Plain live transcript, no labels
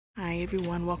Hi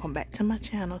everyone, welcome back to my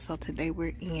channel. So today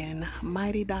we're in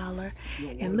Mighty Dollar,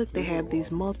 and look, they have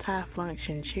these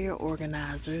multi-function chair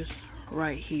organizers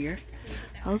right here.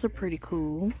 Those are pretty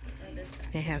cool.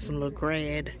 They have some little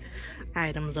grad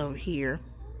items over here.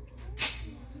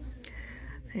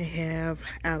 They have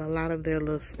out a lot of their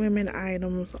little swimming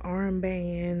items,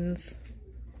 armbands,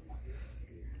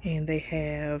 and they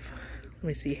have, let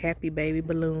me see, happy baby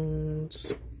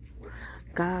balloons,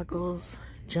 goggles,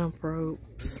 jump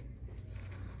ropes,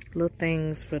 little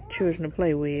things for children to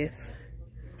play with.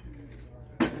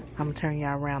 I'm gonna turn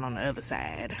y'all around on the other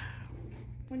side.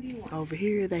 When do you want? Over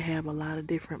here they have a lot of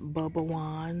different bubble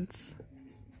wands.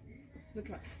 Which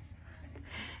one?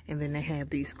 And then they have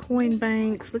these coin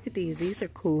banks. Look at these. These are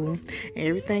cool.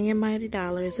 Everything in Mighty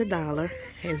Dollar is $1,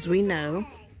 as we know.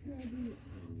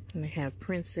 And they have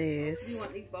princess. You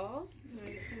want these balls? You want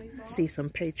to get some of these balls? See some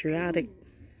patriotic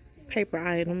paper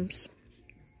items.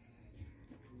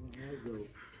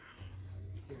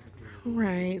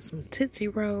 Right, some Tootsie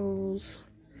Rolls.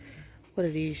 What are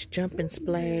these? Jumping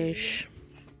Splash.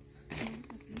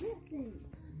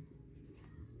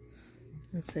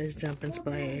 It says Jumping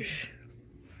Splash.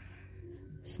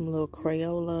 Some little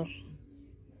Crayola,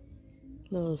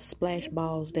 little splash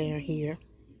balls down here.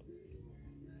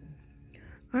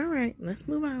 Alright, let's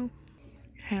move on.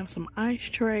 Have some ice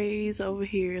trays over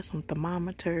here, some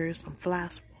thermometers, some fly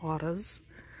swatters.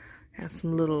 Have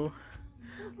some little,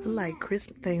 like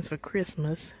Christmas things for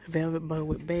Christmas. Velvet bow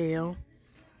with bell.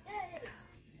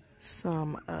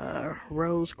 Some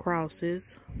rose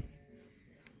crosses.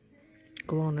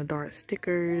 Glow-in-the-dark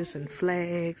stickers and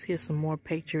flags. Here's some more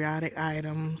patriotic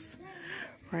items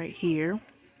right here.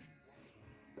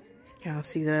 Y'all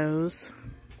see those?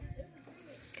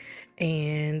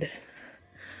 And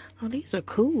oh, these are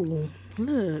cool.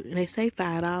 Look, they say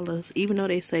 $5, even though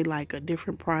they say like a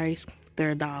different price,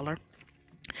 they're $1.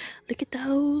 Look at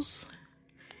those.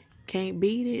 Can't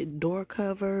beat it. Door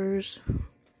covers.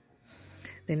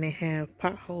 Then they have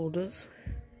pot holders.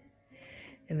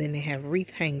 And then they have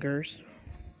wreath hangers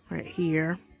right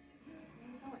here.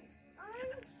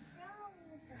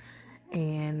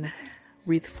 And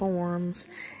wreath forms.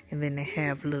 And then they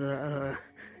have little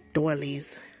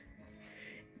doilies.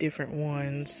 Different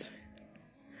ones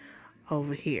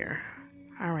over here.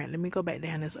 Alright, let me go back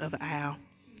down this other aisle.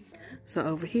 So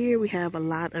over here we have a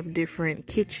lot of different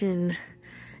kitchen,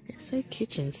 it say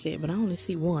kitchen set, but I only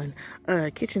see one.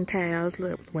 Kitchen towels.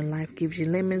 Look, when life gives you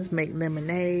lemons, make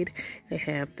lemonade. They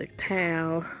have the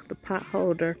towel, the pot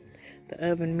holder,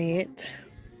 the oven mitt.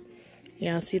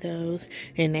 Y'all see those?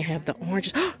 And they have the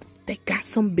oranges. They got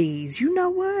some bees. You know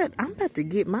what? I'm about to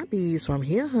get my bees from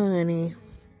here, honey.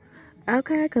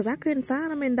 Okay, because I couldn't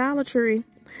find them in Dollar Tree.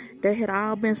 They had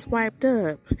all been swiped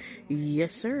up.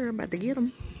 Yes, sir. I'm about to get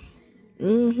them.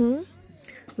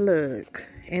 Look.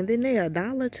 And then they are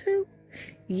 $1 too.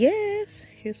 Yes.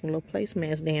 Here's some little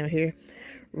placemats down here.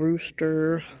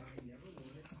 Rooster.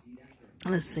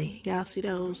 Let's see. Y'all see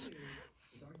those?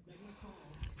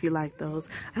 If you like those.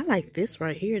 I like this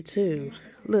right here too.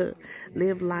 Look.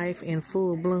 Live life in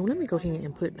full bloom. Let me go ahead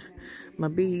and put my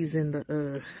bees in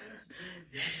the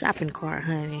shopping cart,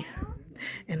 honey.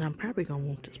 And I'm probably gonna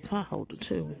want this pot holder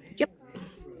too. Yep.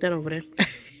 That over there.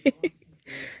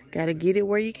 Gotta get it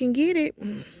where you can get it.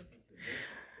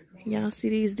 Y'all see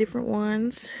these different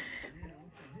ones?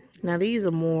 Now these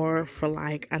are more for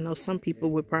like, I know some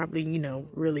people would probably, you know,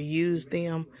 really use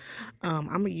them. I'm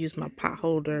gonna use my pot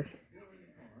holder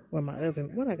or my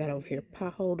oven. What I got over here?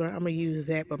 Pot holder. I'm gonna use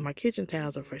that, but my kitchen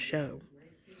towels are for show.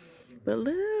 But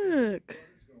look,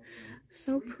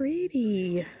 so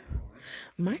pretty.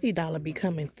 Mighty Dollar be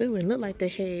coming through, and look like they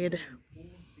had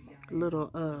little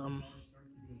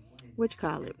what you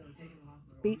call it?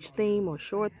 Beach theme or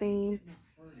shore theme.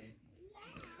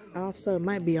 Also, it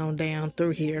might be on down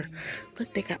through here.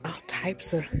 Look, they got all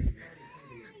types of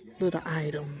little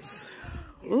items.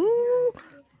 Ooh.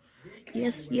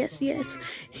 Yes, yes, yes.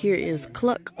 Here is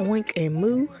Cluck, Oink, and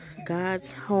Moo.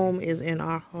 God's home is in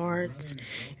our hearts.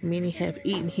 Many have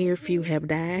eaten here, few have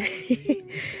died.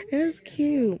 That's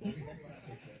cute.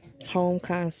 Home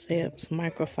concepts,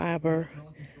 microfiber,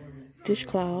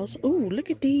 dishcloths. Ooh, look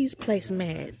at these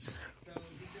placemats.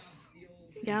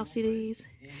 Y'all see these?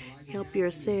 Help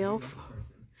yourself.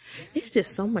 It's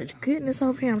just so much goodness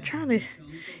over here. I'm trying to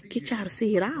get y'all to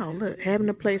see it all. Look, having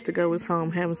a place to go is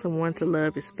home. Having someone to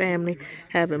love is family.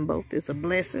 Having both is a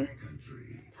blessing.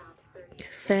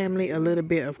 Family, a little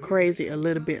bit of crazy, a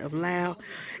little bit of loud,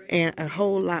 and a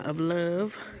whole lot of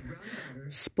love.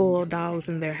 Spoiled dogs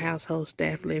and their household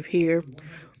staff live here.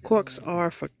 Corks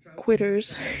are for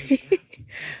quitters.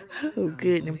 Oh,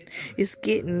 goodness. It's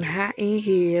getting hot in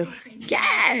here.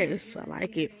 Yes! I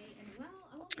like it.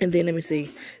 And then let me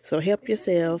see. So help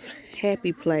yourself.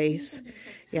 Happy place.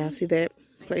 Y'all see that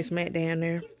placemat down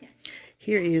there?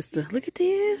 Here is the, look at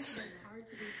this.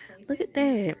 Look at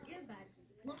that.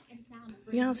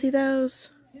 Y'all see those?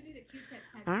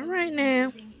 All right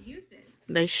now.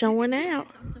 They showing out.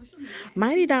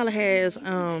 Mighty Dollar has,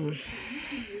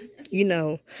 you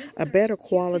know, a better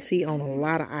quality on a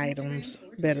lot of items,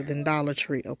 better than Dollar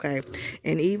Tree, okay?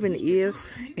 And even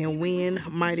if and when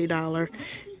Mighty Dollar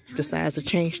decides to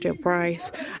change their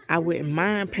price, I wouldn't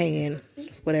mind paying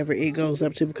whatever it goes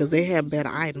up to because they have better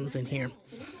items in here.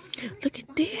 Look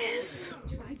at this.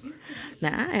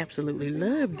 Now, I absolutely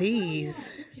love these.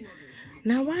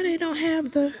 Now, why they don't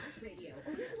have the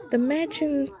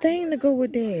matching thing to go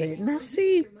with that? Now,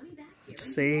 see,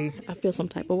 I feel some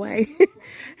type of way.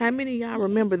 How many of y'all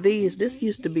remember these? This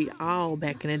used to be all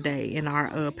back in the day in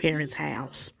our parents'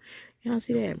 house. Y'all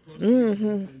see that?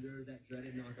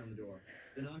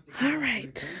 All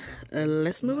right,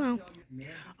 let's move on.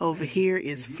 Over here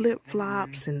is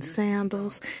flip-flops and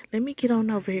sandals. Let me get on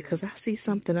over here because I see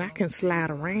something I can slide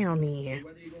around in.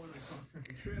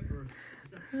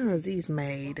 How is these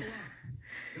made?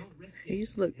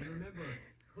 These look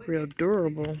real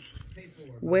durable.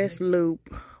 West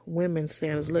Loop women's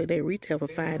sandals. Look, they retail for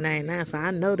 $5.99, so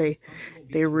I know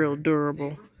they're real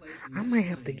durable. I might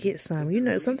have to get some. You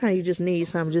know, sometimes you just need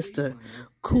something just to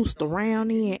coast around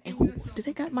in. And ooh, do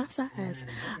they got my size?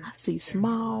 I see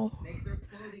small.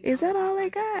 Is that all they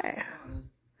got?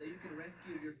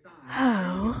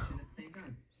 Oh,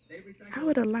 I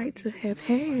would have liked to have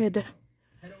had,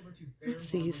 let's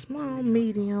see, small,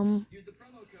 medium.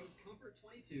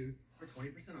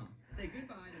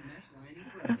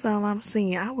 That's all I'm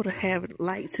seeing. I would have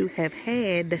liked to have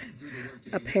had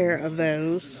a pair of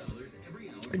those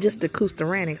just to coast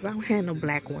around it because I don't have no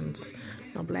black ones,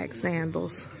 no black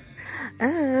sandals.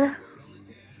 All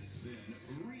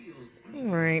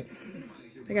right,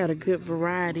 they got a good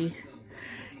variety.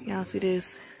 Y'all see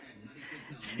this?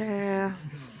 Child.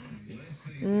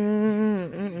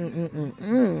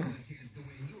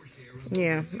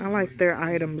 Yeah, I like their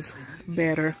items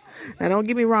better. Now, don't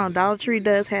get me wrong, Dollar Tree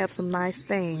does have some nice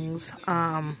things.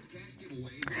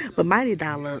 But Mighty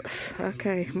Dollar,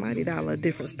 okay, Mighty Dollar, a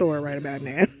different store right about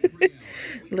now.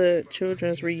 Look,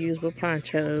 children's reusable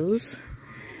ponchos.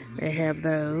 They have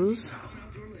those.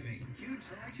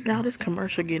 Now this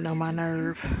commercial getting on my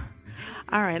nerve.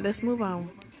 All right, let's move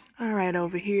on. All right,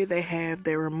 over here they have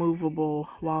their removable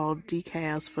wall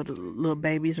decals for the little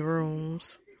babies'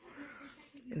 rooms.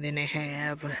 And then they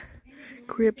have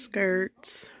crib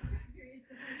skirts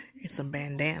and some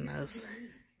bandanas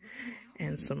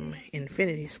and some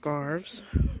infinity scarves.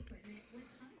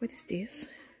 What is this?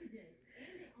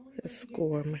 The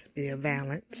score must be a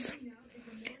Valance.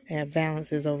 They have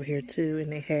Valances over here too,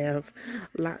 and they have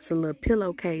lots of little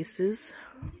pillowcases.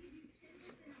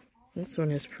 This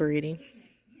one is pretty.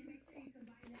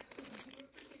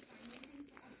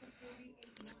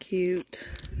 It's cute.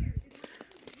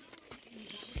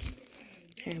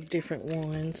 Have different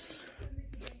ones.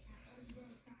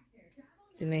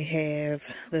 Then they have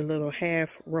the little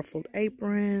half ruffled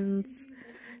aprons,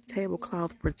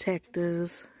 tablecloth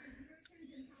protectors,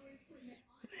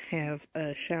 have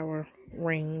shower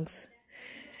rings,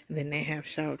 and then they have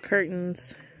shower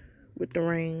curtains with the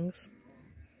rings.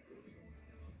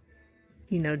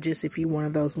 You know, just if you're one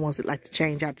of those ones that like to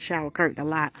change out the shower curtain a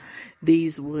lot,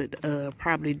 these would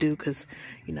probably do, because,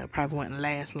 you know, probably wouldn't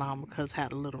last long because how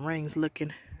the little rings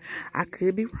looking. I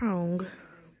could be wrong.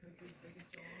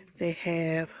 They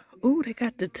have, ooh, they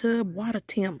got the tub water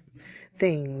temp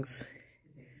things.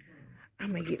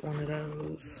 I'm going to get one of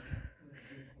those.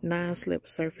 Non-slip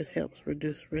surface helps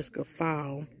reduce risk of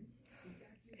fall.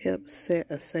 Helps set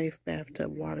a safe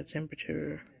bathtub water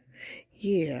temperature.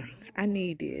 Yeah, I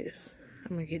need this.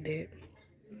 I'm going to get that.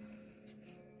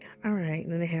 Alright,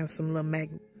 and then they have some little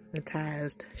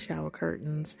magnetized shower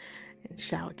curtains and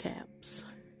shower caps.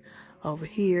 Over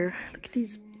here, look at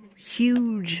these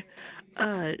huge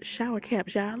shower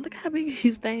caps, y'all. Look how big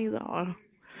these things are.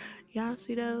 Y'all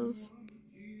see those?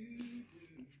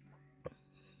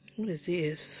 What is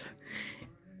this?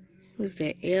 What is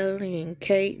that? Ellie and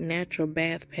Kate Natural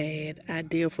Bath Pad.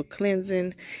 Ideal for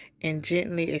cleansing and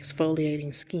gently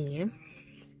exfoliating skin.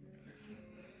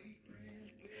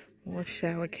 More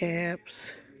shower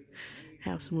caps.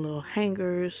 Have some little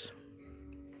hangers.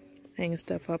 Hanging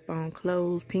stuff up on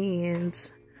clothes,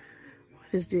 pins. What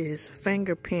is this?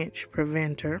 Finger pinch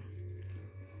preventer.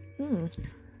 And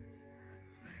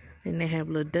they have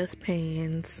little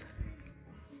dustpans.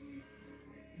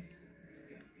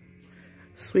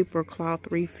 sweeper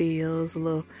cloth refills,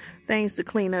 little things to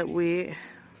clean up with,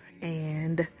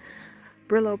 and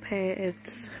Brillo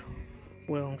pads,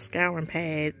 well, scouring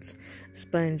pads,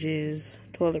 sponges,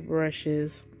 toilet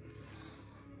brushes,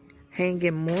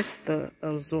 hanging moisture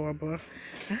absorber.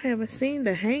 I haven't seen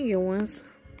the hanging ones.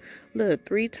 Look,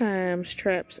 3 times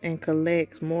traps and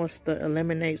collects moisture,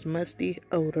 eliminates musty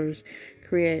odors,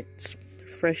 creates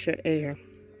fresher air.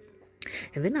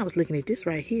 And then I was looking at this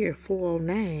right here,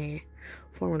 409,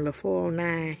 Formula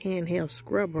 409 handheld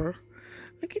scrubber.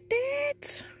 Look at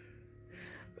that.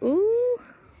 Ooh,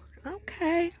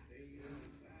 okay.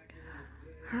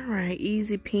 All right,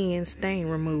 easy pen stain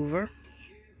remover.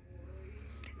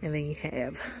 And then you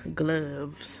have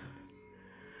gloves.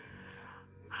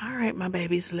 All right, my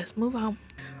babies, let's move on.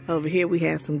 Over here we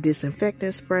have some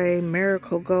disinfectant spray,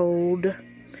 Miracle Gold.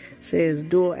 Says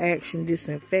dual action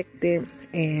disinfectant,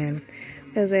 and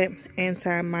there's that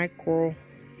antimicrobial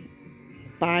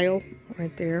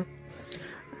right there.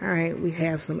 All right, we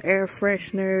have some air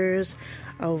fresheners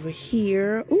over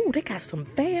here. Ooh, they got some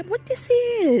fab. What this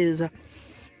is?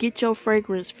 Get your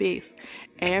fragrance fix.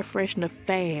 Air freshener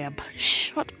fab.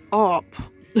 Shut up.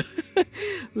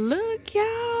 Look,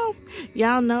 y'all.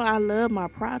 Y'all know I love my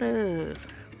products.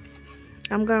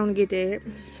 I'm gonna get that.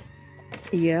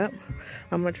 Yep.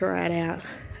 I'm gonna try it out.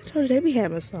 I told you they be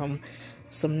having some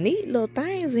neat little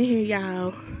things in here,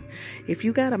 y'all. If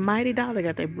you got a Mighty Dollar,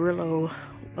 got that Brillo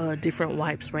different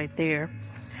wipes right there.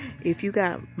 If you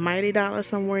got Mighty Dollar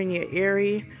somewhere in your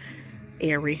area,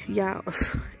 y'all,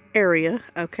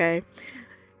 okay,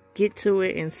 get to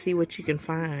it and see what you can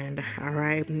find. All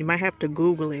right, you might have to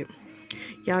Google it.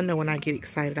 Y'all know when I get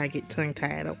excited, I get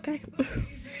tongue-tied. Okay,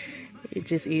 it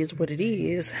just is what it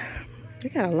is. They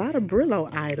got a lot of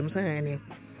Brillo items, honey.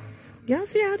 Y'all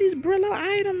see all these Brillo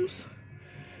items?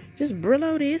 Just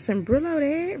Brillo this and Brillo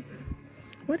that.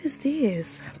 What is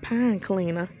this? Pine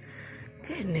cleaner.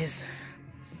 Goodness.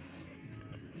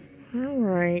 All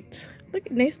right. Look,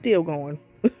 they still going.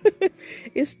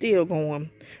 It's still going.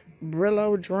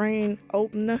 Brillo drain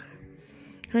opener.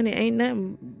 Honey, ain't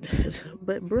nothing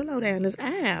but Brillo down this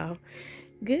aisle.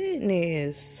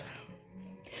 Goodness.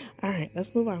 All right,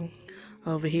 let's move on.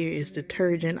 Over here is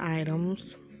detergent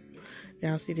items.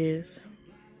 Y'all see this?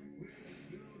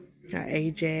 Got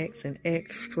Ajax and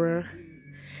Extra.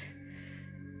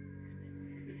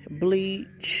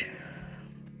 Bleach.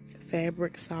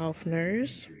 Fabric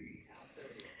softeners.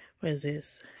 What is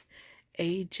this?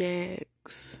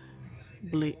 Ajax.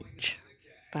 Bleach.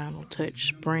 Final Touch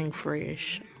Spring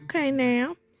Fresh. Okay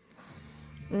now.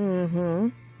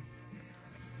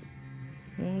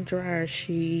 Dryer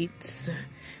sheets.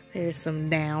 There's some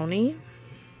Downy.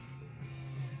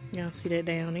 Y'all see that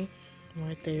Downy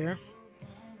right there.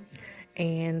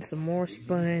 And some more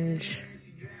sponge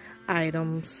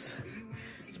items.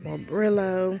 Some more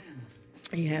Brillo.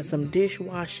 You have some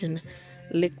dishwashing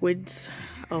liquids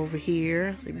over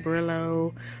here. See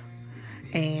Brillo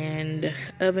and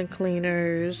oven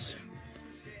cleaners.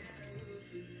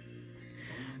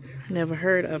 Never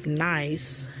heard of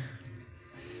Nice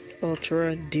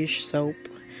Ultra dish soap.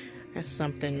 That's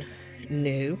something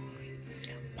new.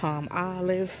 Palm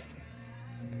Olive,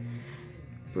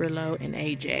 Brillo, and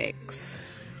Ajax.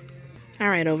 All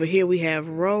right, over here we have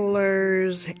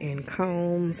rollers and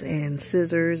combs and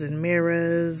scissors and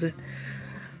mirrors.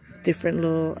 Different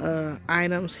little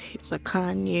items. Here's a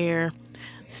Conair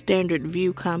Standard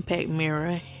View compact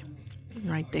mirror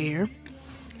right there.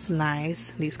 It's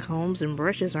nice. These combs and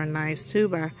brushes are nice too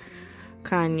by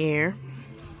Conair.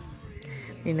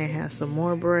 And they have some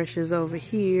more brushes over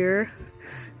here.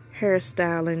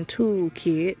 Hairstyling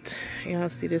toolkit. Y'all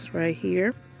see this right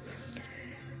here.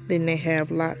 Then they have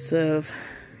lots of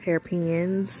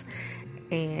hairpins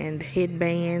and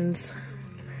headbands.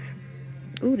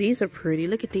 Ooh, these are pretty.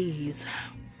 Look at these.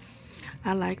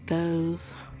 I like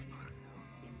those.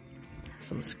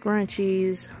 Some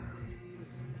scrunchies.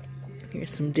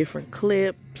 Here's some different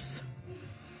clips.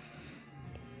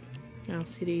 Y'all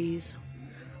see these?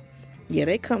 Yeah,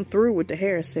 they come through with the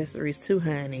hair accessories too,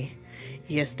 honey.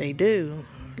 Yes, they do.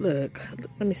 Look,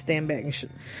 let me stand back and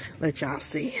let y'all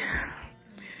see.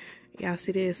 Y'all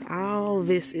see this? All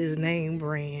this is name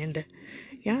brand.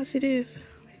 Y'all see this?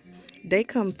 They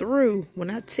come through. When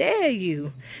I tell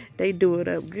you, they do it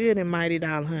up good in Mighty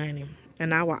Dollar, honey.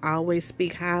 And I will always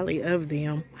speak highly of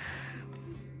them.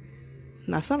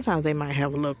 Now, sometimes they might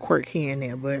have a little quirk here and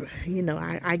there, but, you know,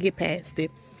 I get past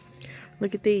it.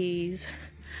 Look at these.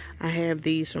 I have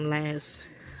these from last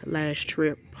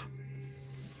trip.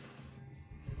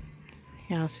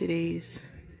 Y'all see these?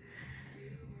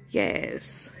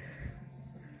 Yes.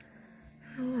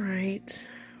 All right.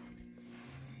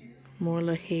 More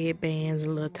little headbands,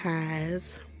 little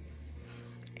ties.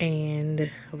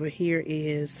 And over here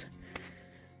is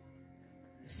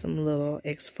some little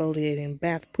exfoliating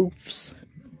bath poofs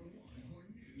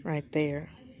right there.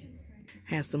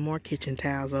 Has some more kitchen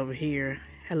towels over here.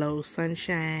 Hello,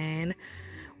 sunshine,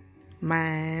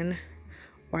 mine,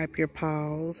 wipe your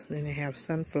paws. Then they have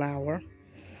sunflower.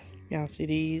 Y'all see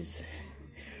these?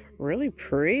 Really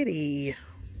pretty.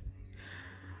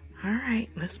 All right,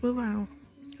 let's move on.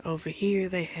 Over here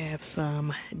they have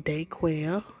some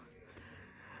Dayquil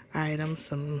items,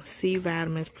 some C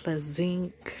vitamins plus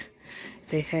zinc.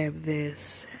 They have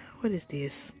this, what is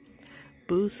this?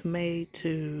 Boost made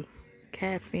to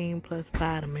caffeine plus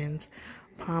vitamins,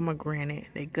 pomegranate.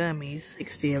 They gummies,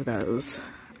 60 of those.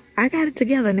 I got it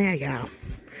together now, y'all.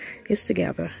 It's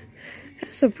together.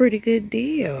 That's a pretty good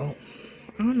deal.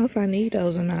 I don't know if I need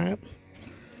those or not.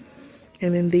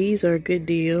 And then these are a good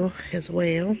deal as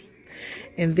well.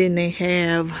 And then they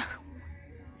have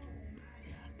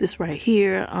this right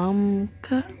here, I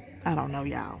don't know,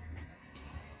 y'all.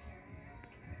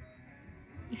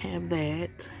 Have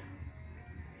that.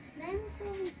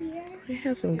 They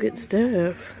have some good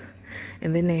stuff.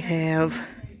 And then they have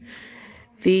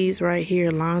these right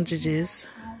here, lozenges,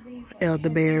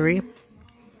 elderberry.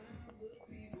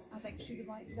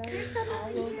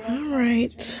 All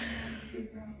right,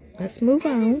 let's move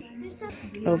on.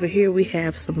 Over here we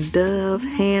have some Dove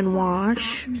hand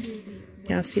wash.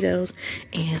 Y'all see those?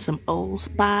 And some Old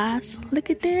Spice. Look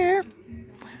at there.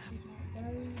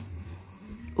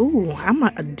 Ooh,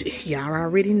 y'all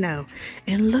already know.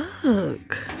 And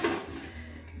look,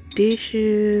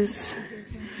 dishes,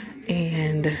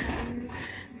 and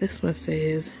this one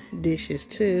says dishes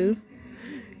too.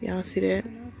 Y'all see that?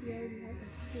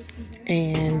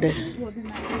 And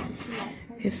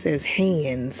it says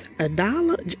hands,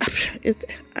 $1.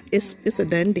 It's a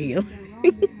done deal.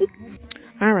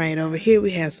 All right, over here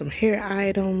we have some hair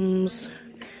items.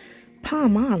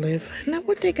 Palmolive. Now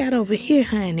what they got over here,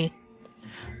 honey?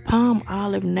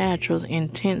 Palmolive Naturals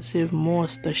Intensive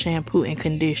Moisture Shampoo and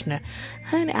Conditioner.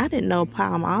 Honey, I didn't know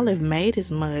Palmolive made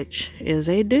as much as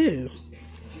they do.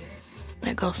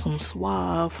 There goes some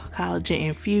Suave Collagen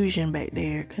Infusion back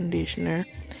there, conditioner.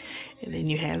 And then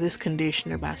you have this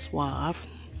conditioner by Suave.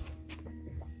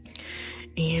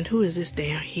 And who is this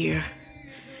down here?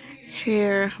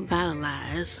 Hair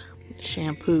Vitalize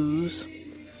shampoos.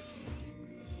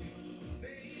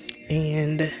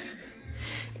 And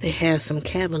they have some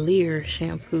Cavalier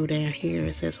shampoo down here.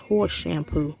 It says horse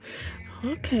shampoo.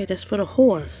 Okay, that's for the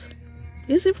horse.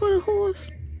 Is it for the horse?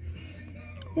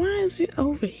 Why is it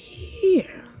over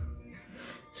here?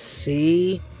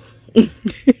 See?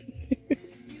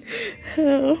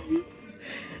 Oh,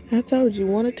 I told you,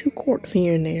 1 or 2 corks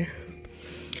here and there.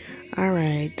 All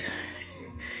right.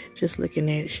 Just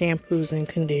looking at shampoos and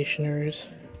conditioners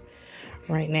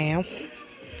right now.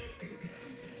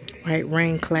 White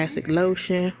Rain Classic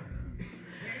Lotion.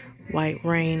 White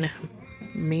Rain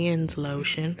Men's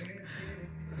Lotion.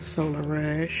 Solar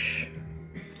Rush.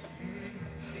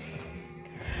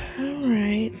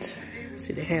 Alright.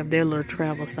 See, they have their little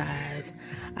travel size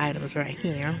items right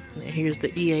here. And here's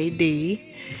the EAD.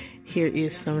 Here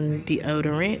is some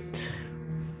deodorant.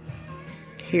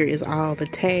 Here is all the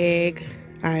tag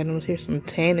items. Here's some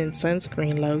tan and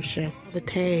sunscreen lotion. The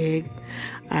tag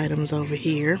items over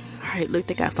here. Alright, look,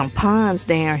 they got some Ponds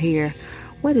down here.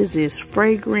 What is this?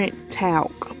 Fragrant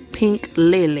talc, Pink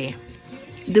Lily.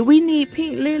 Do we need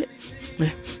Pink Lily?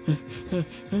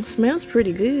 It smells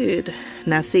pretty good.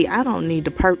 Now see, I don't need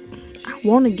the I'm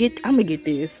gonna get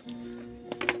this.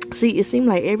 See, it seems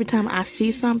like every time I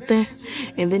see something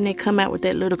and then they come out with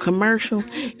that little commercial,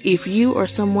 if you or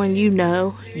someone you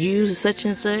know use such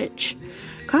and such,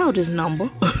 call this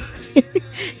number.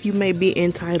 You may be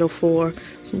entitled for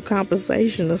some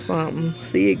compensation or something.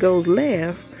 See, it goes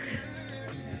left.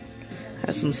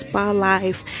 Has some Spa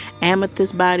Life,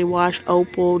 Amethyst Body Wash,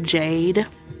 Opal, Jade.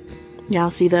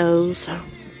 Y'all see those?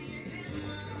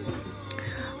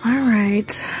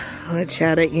 Alright. Let's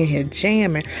y'all in here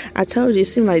jamming. I told you, it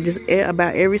seems like just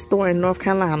about every store in North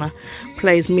Carolina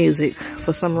plays music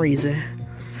for some reason.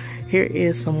 Here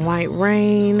is some White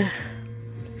Rain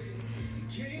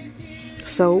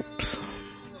soaps.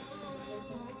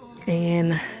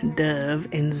 And Dove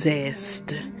and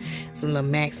Zest. Some little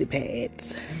maxi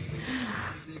pads.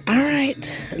 Alright,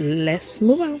 let's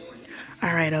move on.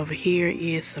 Alright, over here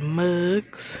is some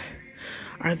mugs.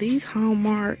 Are these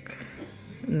Hallmark?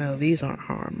 No, these aren't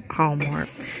Hallmark.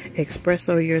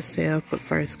 Espresso yourself, but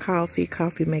first coffee.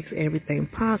 Coffee makes everything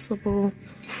possible.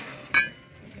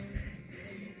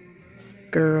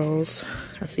 Girls.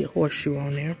 I see a horseshoe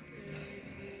on there.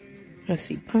 Let's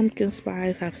see, pumpkin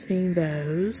spice. I've seen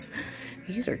those.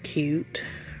 These are cute.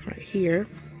 Right here.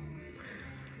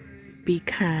 Be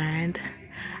kind.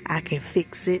 I can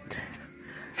fix it.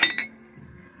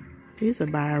 These are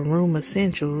by Room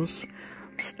Essentials.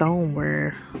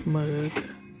 Stoneware mug.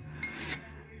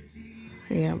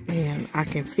 Yeah, and I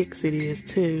can fix it is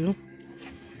too.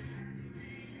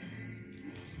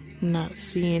 Not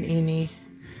seeing any.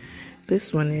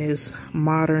 This one is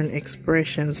Modern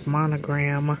Expressions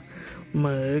monogram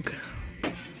mug.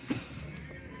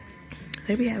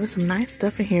 They be having some nice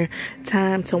stuff in here.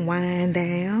 Time to wind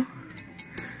down.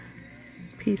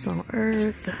 Peace on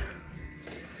Earth.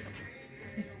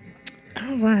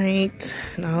 All right.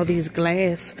 And all these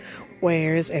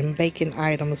glasswares and baking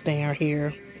items down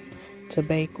here to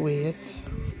bake with.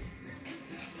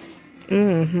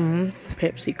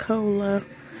 Pepsi Cola.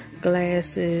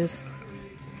 Glasses.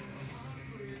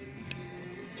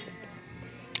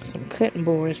 Some cutting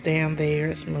boards down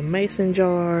there. Some mason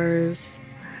jars.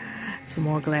 Some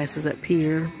more glasses up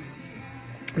here.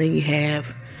 Then you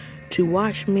have 2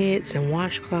 wash mitts and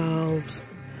washcloths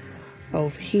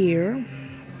over here.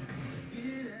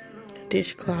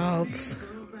 Dishcloths.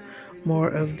 More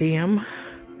of them.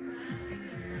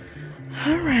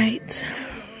 Alright.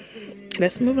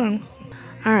 Let's move on.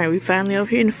 Alright, we finally over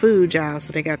here in the food, y'all.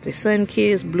 So they got the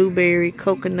Sunkist, blueberry,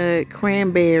 coconut,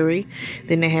 cranberry.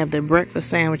 Then they have the breakfast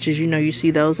sandwiches. You know, you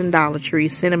see those in Dollar Tree.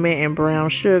 Cinnamon and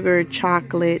brown sugar,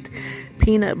 chocolate,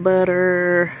 peanut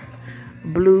butter,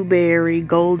 blueberry,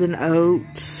 golden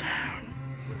oats.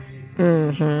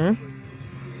 Look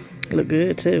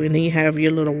good too. And then you have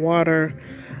your little water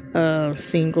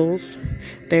singles.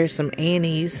 There's some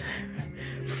Annie's,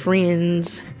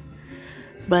 Friends,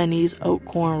 bunnies, oat,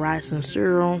 corn, rice, and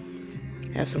cereal.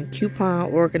 Have some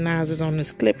coupon organizers on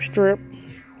this clip strip.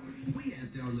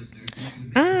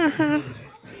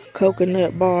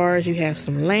 Coconut bars. You have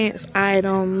some Lance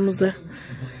items.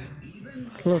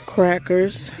 Little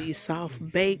crackers. These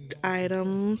soft baked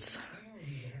items.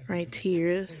 Right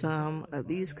here. Some of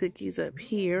these cookies up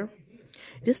here.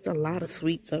 Just a lot of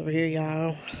sweets over here,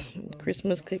 y'all.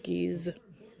 Christmas cookies.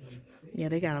 Yeah,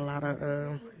 they got a lot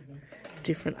of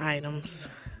different items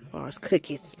as far as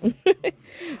cookies.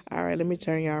 Alright, let me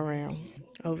turn y'all around.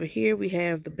 Over here we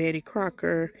have the Betty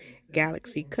Crocker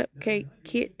Galaxy Cupcake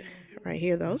Kit. Right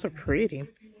here, those are pretty.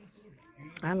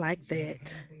 I like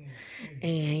that.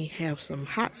 And you have some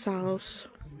hot sauce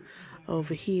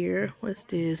over here. What's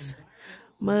this?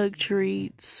 Mug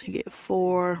treats. You get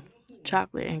 4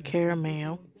 chocolate and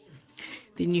caramel.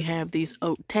 Then you have these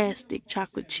Oat-tastic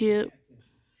chocolate chip.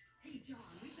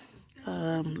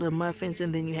 Little muffins,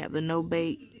 and then you have the no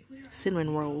bake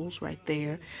cinnamon rolls right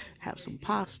there. Have some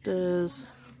pastas.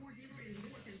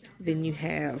 Then you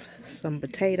have some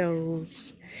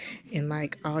potatoes and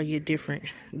like all your different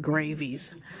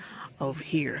gravies over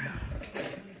here.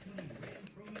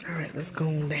 All right, let's go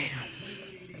on down.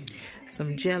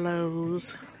 Some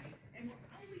Jellos.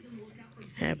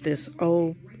 Have this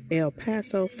old El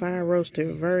Paso fire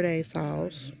roasted verde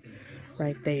sauce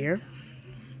right there.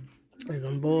 And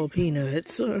some boiled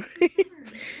peanuts.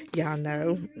 Y'all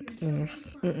know.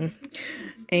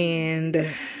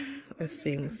 And let's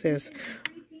see, it says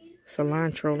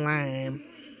cilantro lime.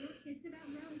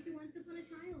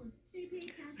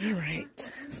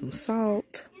 Alright, some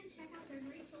salt.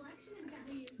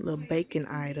 Little bacon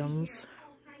items.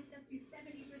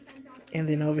 And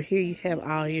then over here you have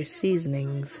all your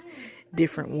seasonings.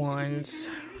 Different ones.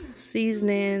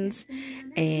 Seasonings.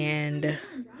 And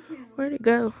where'd it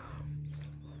go?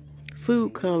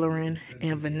 Food coloring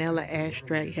and vanilla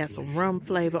extract. You have some rum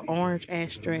flavor, orange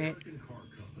extract.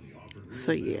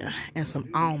 So yeah, and some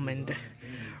almond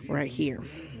right here.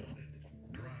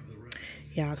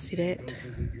 Y'all see that?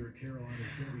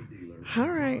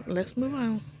 Alright, let's move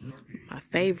on. My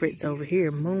favorites over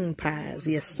here, moon pies.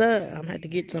 Yes, sir. I'm gonna have to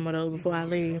get some of those before I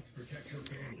leave.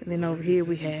 And then over here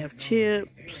we have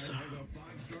chips.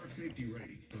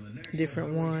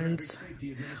 Different ones.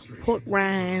 Pork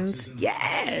rinds.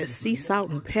 Yes! Sea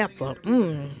salt and pepper.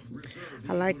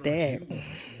 I like that.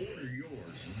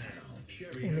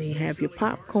 And then you have your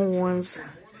popcorns.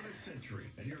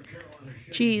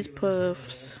 Cheese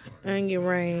puffs. Onion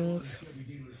rings.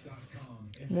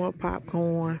 More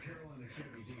popcorn.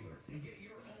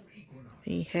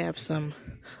 And you have some.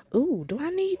 Ooh, do I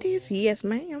need this? Yes,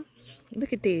 ma'am.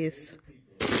 Look at this.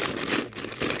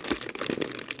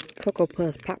 Cocoa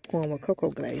Puffs popcorn with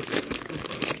cocoa glaze.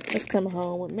 That's coming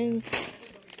home with me.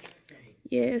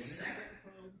 Yes.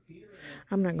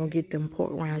 I'm not going to get them pork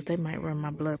rinds. They might run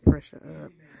my blood pressure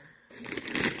up.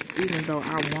 Even though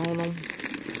I want them.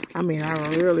 I mean, I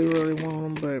really, really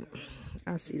want them. But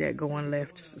I see that going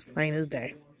left just as plain as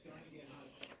day.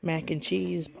 Mac and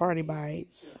cheese party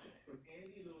bites.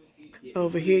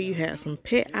 Over here you have some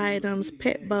pet items,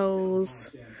 pet bowls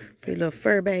for your little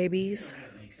fur babies.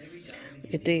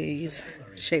 Look at these,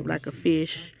 shaped like a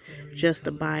fish, just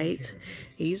a bite.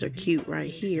 These are cute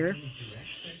right here.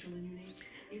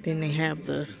 Then they have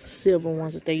the silver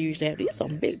ones that they usually have. These are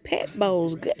some big pet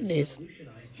bowls, goodness.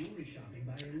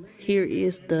 Here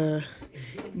is the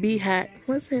beef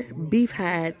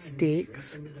hide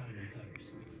sticks.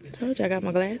 Told you I got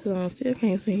my glasses on, still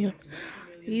can't see them.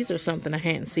 These are something I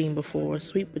hadn't seen before.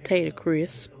 Sweet potato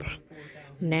crisp,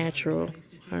 natural,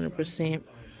 100%.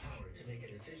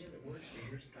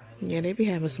 Yeah, they be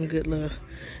having some good little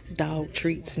dog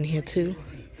treats in here too.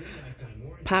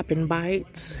 Poppin'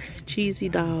 bites, cheesy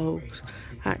dogs,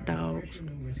 hot dogs,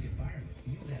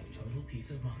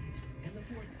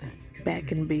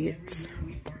 back and bits.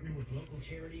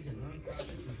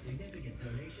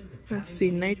 I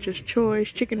see Nature's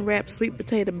Choice, chicken wraps, sweet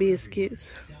potato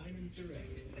biscuits,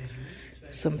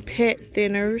 some pet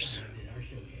thinners,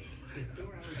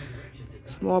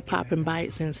 small poppin'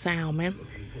 bites and salmon,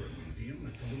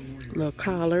 little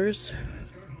collars,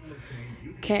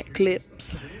 cat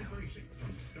clips,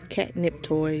 catnip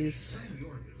toys,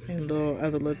 and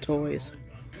other little toys.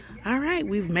 All right,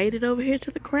 we've made it over here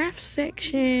to the craft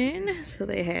section. So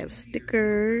they have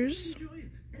stickers,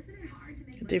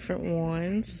 different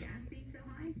ones.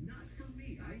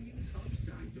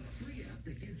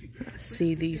 I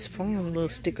see these farm little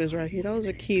stickers right here. Those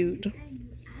are cute.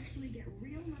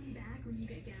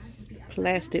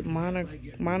 Plastic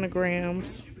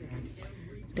monograms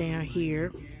down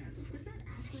here.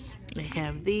 They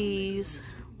have these.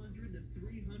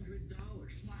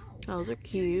 Those are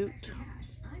cute.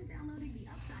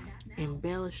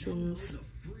 Embellishings.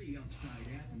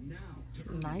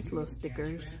 Some nice little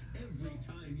stickers.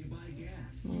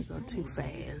 Don't go too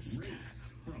fast.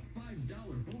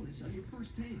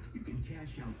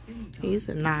 These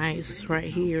are nice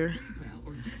right here.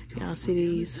 Y'all see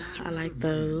these? I like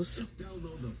those.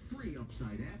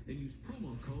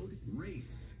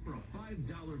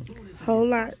 Whole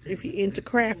lot if you're into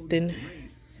crafting.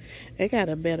 They got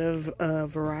a better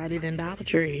variety than Dollar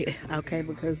Tree, okay?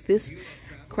 Because this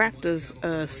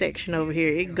crafters section over here,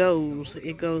 it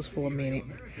goes for a minute.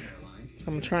 So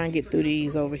I'm gonna try and get through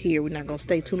these over here. We're not gonna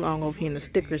stay too long over here in the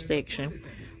sticker section.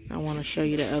 I want to show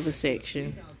you the other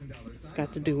section. It's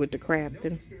got to do with the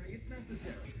crafting.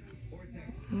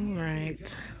 All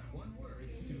right,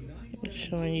 I'm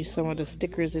showing you some of the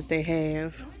stickers that they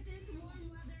have.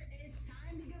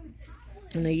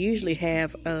 And they usually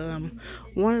have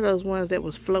one of those ones that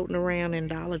was floating around in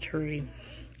Dollar Tree.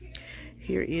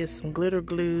 Here is some glitter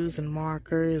glues and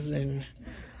markers and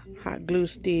hot glue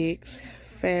sticks,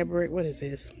 fabric, what is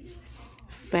this?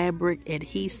 Fabric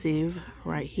adhesive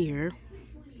right here.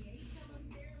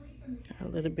 A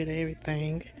little bit of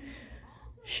everything.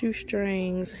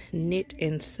 Shoestrings, knit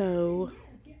and sew,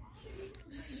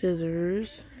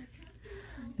 scissors,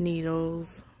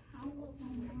 needles,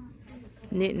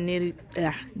 knitting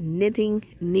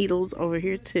needles over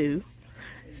here too,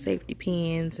 safety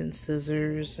pins and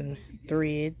scissors and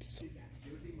threads.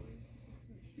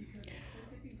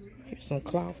 Here's some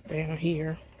cloth down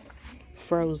here,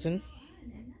 frozen.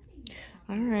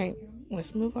 All right,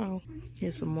 let's move on.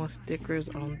 Here's some more stickers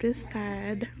on this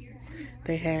side.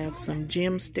 They have some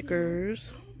gem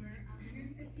stickers,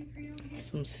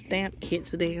 some stamp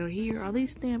kits down here. Are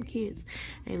these stamp kits?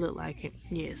 They look like it.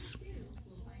 Yes.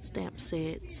 Stamp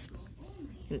sets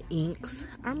and inks.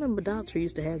 I remember Dollar Tree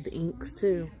used to have the inks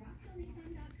too.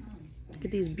 Look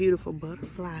at these beautiful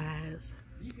butterflies.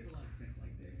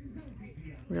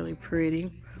 Really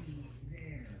pretty.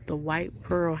 The white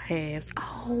pearl halves.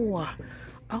 Oh,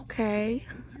 okay.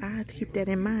 I have to keep that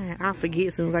in mind. I'll forget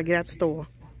as soon as I get out the store.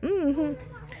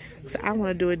 So I want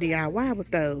to do a DIY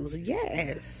with those.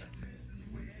 Yes.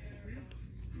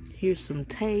 Here's some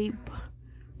tape.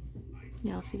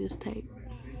 Y'all see this tape?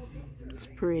 It's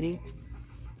pretty.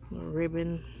 A little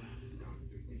ribbon.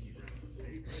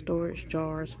 Storage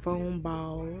jars, foam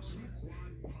balls,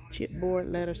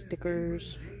 chipboard letter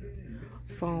stickers,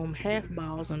 foam half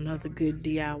balls, another good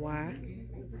DIY.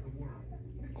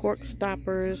 Cork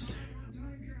stoppers.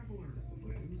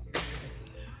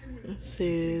 It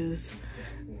says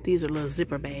these are little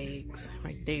zipper bags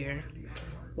right there.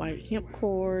 White hemp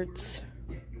cords.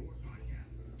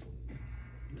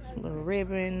 Some little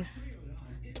ribbon,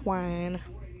 twine,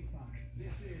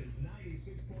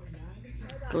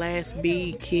 glass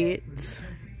bead kits,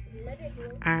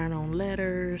 iron-on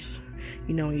letters.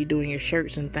 You know when you're doing your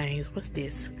shirts and things. What's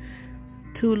this?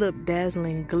 Tulip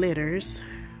dazzling glitters.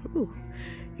 Ooh.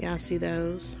 Y'all see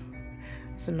those?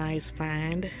 It's a nice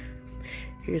find.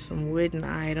 Here's some wooden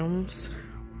items.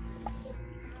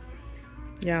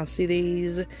 Y'all see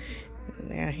these?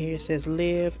 Now here it says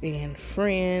live in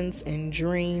friends and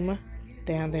dream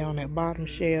down there on that bottom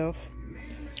shelf.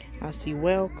 I see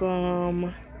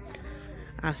welcome.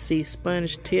 I see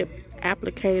sponge tip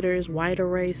applicators, white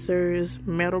erasers,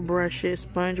 metal brushes,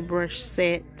 sponge brush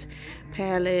set,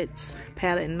 palettes,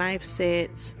 palette knife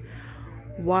sets,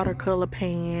 watercolor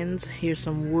pans. Here's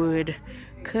some wood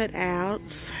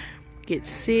cutouts. Get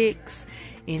 6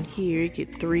 in here,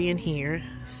 get 3 in here,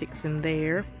 6 in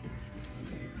there.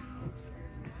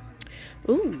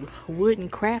 Ooh, wooden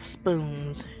craft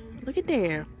spoons. Look at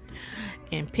there.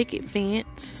 And picket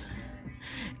fence.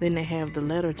 Then they have the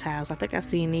letter tiles. I think I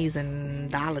seen these in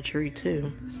Dollar Tree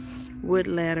too. Wood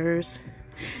letters.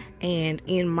 And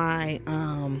in my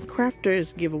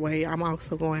crafters giveaway, I'm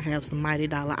also going to have some Mighty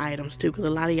Dollar items too, because a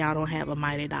lot of y'all don't have a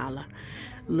Mighty Dollar.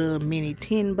 Little mini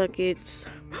tin buckets.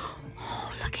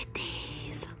 Oh, look at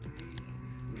these.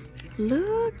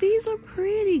 Look, these are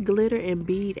pretty. Glitter and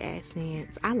bead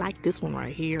accents. I like this one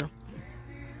right here.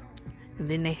 And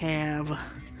then they have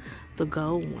the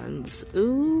gold ones.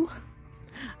 Ooh,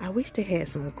 I wish they had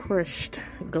some crushed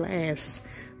glass,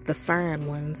 the fine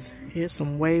ones. Here's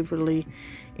some Waverly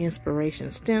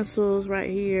inspiration stencils right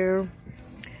here.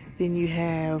 Then you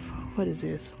have, what is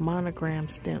this? Monogram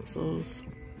stencils.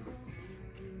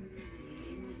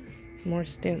 More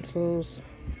stencils.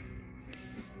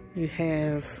 You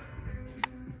have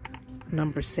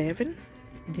number 7.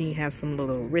 Then you have some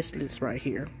little wristlets right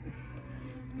here.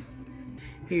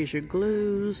 Here's your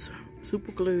glues,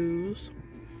 super glues,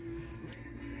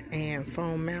 and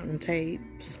foam mountain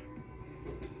tapes.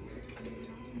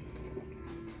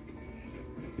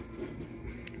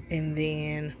 And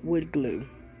then wood glue.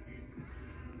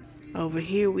 Over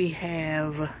here we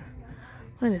have,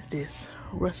 what is this?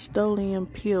 Rust-Oleum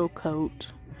peel coat.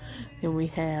 Then we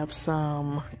have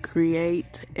some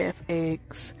Create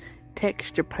FX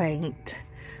texture paint,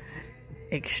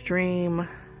 Extreme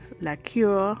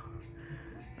Lacquer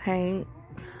paint.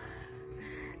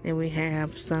 Then we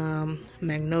have some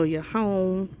Magnolia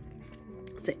Home.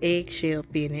 It's the eggshell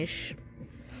finish.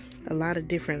 A lot of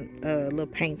different little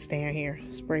paints down here,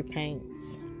 spray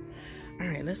paints. All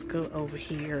right, let's go over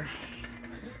here.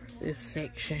 This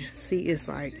section. See, it's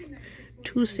like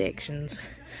 2 sections.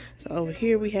 So over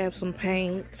here we have some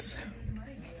paints.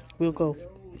 We'll go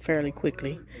fairly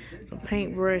quickly. Some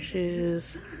paint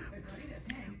brushes.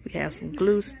 We have some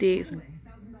glue sticks,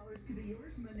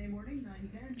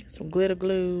 some glitter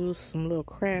glues, some little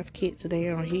craft kits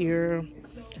down here,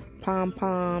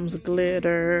 pom-poms,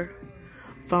 glitter,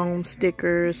 foam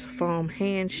stickers, foam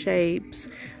hand shapes,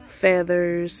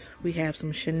 feathers. We have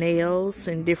some Chanel's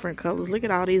in different colors. Look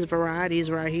at all these varieties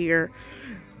right here.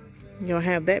 You don't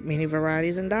have that many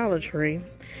varieties in Dollar Tree.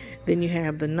 Then you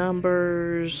have the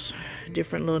numbers,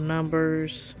 different little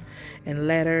numbers and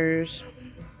letters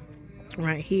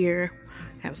right here.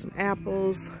 Have some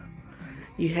apples.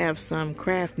 You have some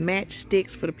craft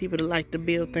matchsticks for the people that like to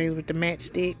build things with the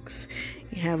matchsticks.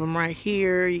 You have them right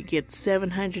here. You get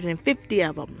 750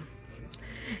 of them.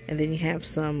 And then you have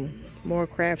some more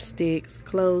craft sticks,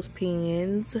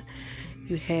 clothespins.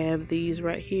 You have these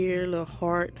right here, little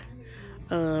heart,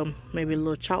 maybe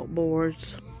little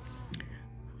chalkboards.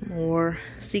 More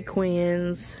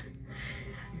sequins.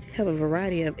 You have a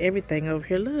variety of everything over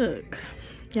here. Look.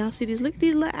 Y'all see these? Look at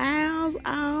these little owls.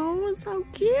 Oh, it's so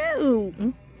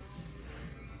cute.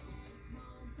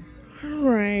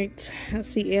 Alright. I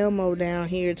see Elmo down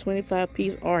here.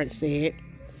 25-piece art set.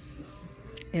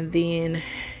 And then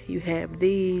you have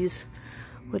these.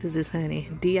 What is this, honey?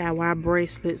 DIY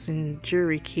bracelets and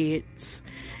jewelry kits.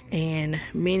 And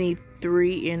mini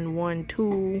 3-in-1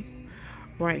 tool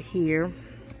right here.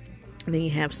 And then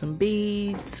you have some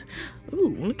beads.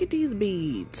 Ooh, look at these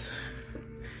beads.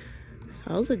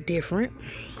 Those are different.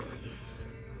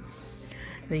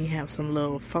 Then you have some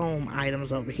little foam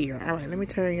items over here. All right, let me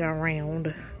turn you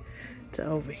around to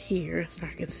over here so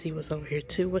I can see what's over here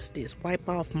too. What's this? Wipe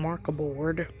off marker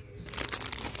board.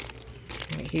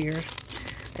 Right here.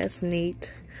 That's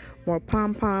neat. More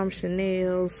pom-pom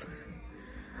Chanel's.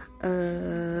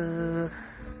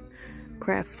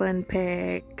 Craft fun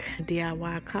pack.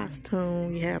 DIY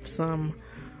costume. You have some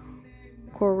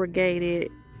corrugated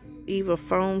Eva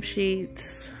foam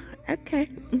sheets. Okay,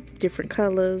 different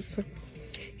colors.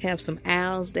 You have some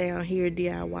owls down here,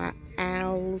 DIY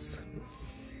owls.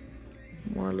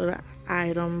 More little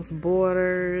items,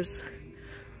 borders,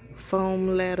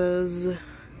 foam letters,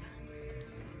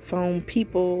 foam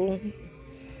people.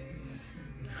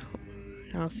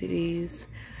 Y'all see these?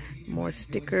 More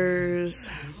stickers.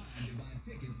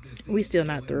 We still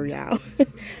not through, y'all.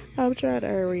 I'm trying to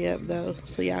hurry up though,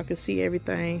 so y'all can see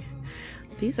everything.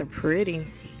 These are pretty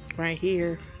right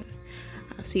here.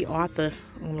 I see Arthur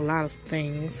on a lot of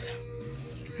things.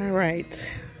 All right.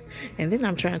 And then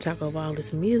I'm trying to talk over all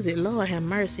this music. Lord have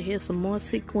mercy. Here's some more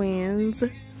sequins.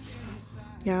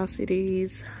 Y'all see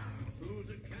these?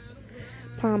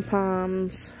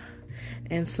 Pom-poms.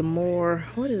 And some more.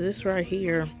 What is this right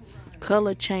here?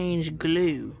 Color change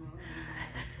glue.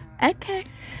 Okay.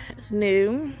 It's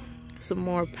new. Some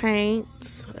more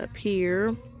paints up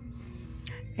here.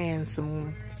 And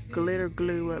some glitter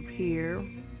glue up here.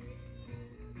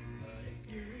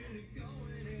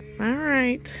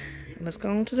 Alright. Let's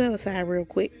go on to the other side real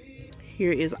quick.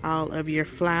 Here is all of your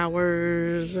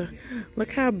flowers.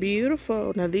 Look how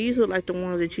beautiful. Now these look like the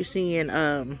ones that you see in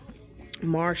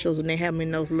Marshalls, and they have them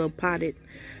in those little potted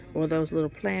or those little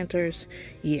planters.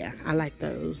 Yeah, I like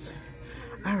those.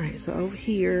 Alright, so over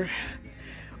here.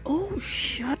 Oh,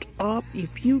 shut up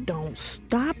if you don't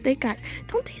stop. They got,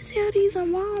 don't they sell these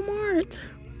on Walmart?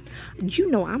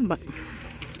 You know I'm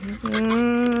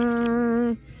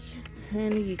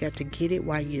honey, you got to get it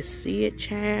while you see it,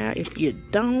 child. If you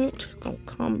don't, it's gonna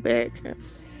come back.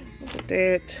 Look at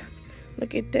that.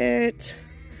 Look at that.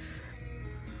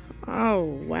 Oh,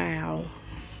 wow.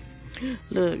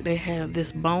 Look, they have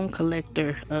this bone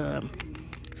collector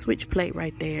switch plate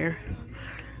right there.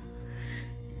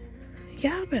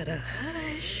 Y'all better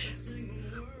hush.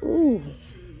 Ooh,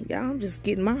 y'all, I'm just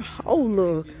getting my whole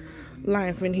little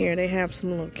life in here. They have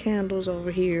some little candles over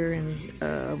here,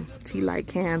 and tea light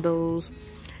candles,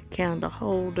 candle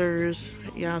holders.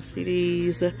 Y'all see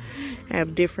these?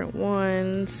 Have different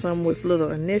ones, some with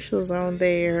little initials on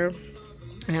there.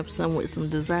 I have some with some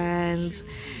designs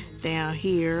down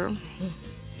here.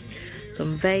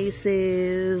 Some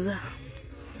vases.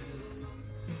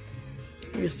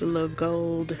 Here's the little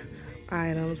gold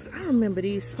items. I remember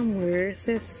these somewhere. It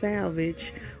says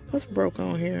salvage. What's broke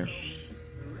on here?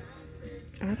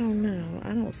 I don't know. I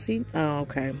don't see. Oh,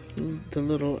 okay. The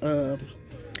little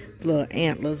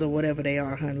antlers or whatever they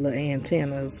are, honey. Little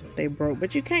antennas. They broke,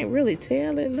 but you can't really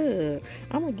tell it. Look,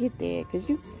 I'm gonna get that because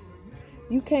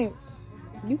you can't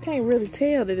really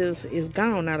tell that it's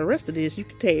gone. Now the rest of this you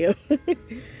can tell.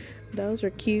 Those are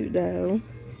cute though.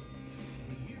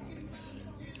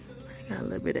 Got a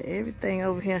little bit of everything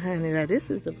over here, honey. Now this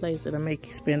is the place that'll make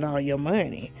you spend all your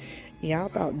money. Y'all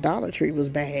thought Dollar Tree was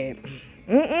bad.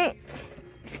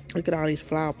 Look at all these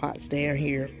flower pots down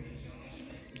here.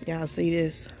 Y'all see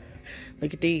this?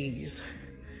 Look at these.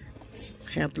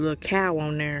 Have the little cow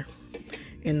on there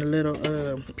and the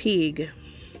little pig.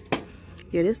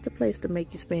 Yeah, this the place to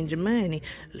make you spend your money.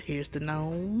 Here's the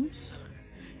gnomes.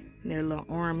 And their little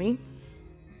army.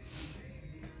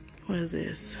 What is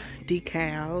this?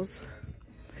 Decals.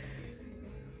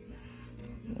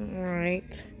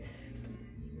 Alright.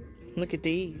 Look at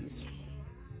these.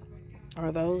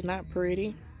 Are those not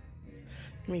pretty?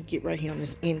 Let me get right here on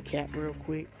this end cap real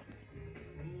quick.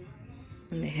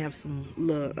 And they have some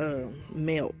little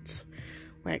melts.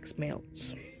 Wax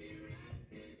melts.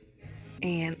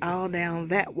 And all down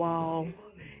that wall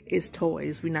is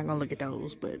toys. We're not gonna look at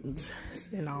those, but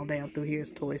and all down through here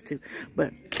is toys too.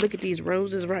 But look at these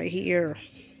roses right here.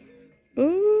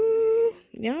 Ooh,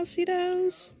 y'all see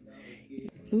those?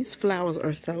 These flowers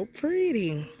are so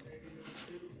pretty.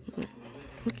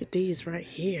 Look at these right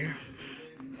here.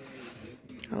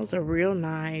 Those are real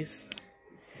nice.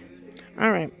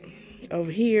 All right,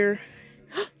 over here.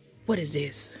 What is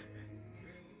this?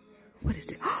 What is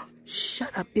it?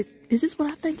 Shut up. Is this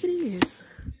what I think it is?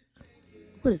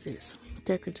 What is this?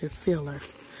 Decorative filler.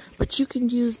 But you can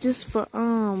use this for,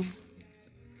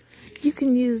 you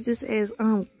can use this as,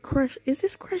 crushed, is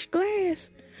this crushed glass?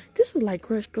 This is like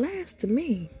crushed glass to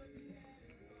me.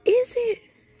 Is it?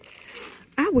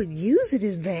 I would use it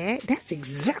as that. That's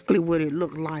exactly what it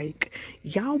looked like.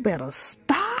 Y'all better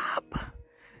stop.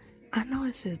 I know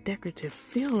it says decorative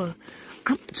filler.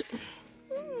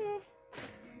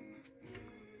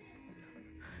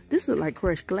 This is like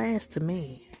crushed glass to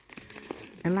me.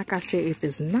 And like I said, if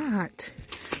it's not,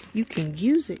 you can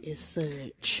use it as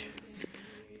such.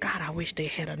 God, I wish they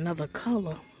had another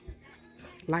color.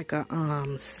 Like a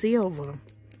silver.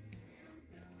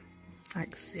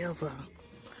 Like silver.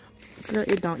 Girl,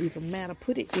 it don't even matter.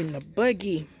 Put it in the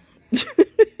buggy.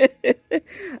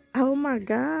 Oh my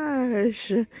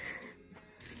gosh.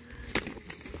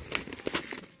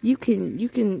 You can,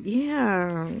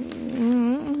 yeah.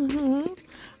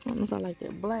 I don't know if I like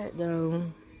that black though.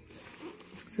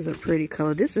 This is a pretty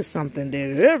color. This is something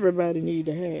that everybody need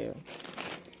to have.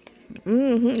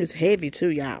 It's heavy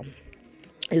too, y'all.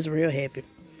 It's real heavy.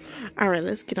 All right,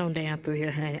 let's get on down through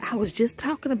here, honey. I was just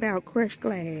talking about crushed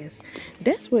glass.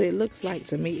 That's what it looks like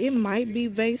to me. It might be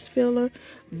vase filler,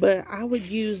 but I would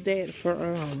use that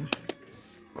for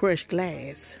crushed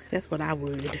glass. That's what I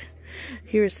would.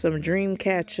 Here's some dream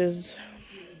catchers.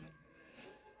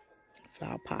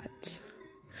 Flower pots.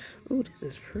 Ooh, this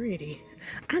is pretty.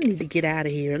 I need to get out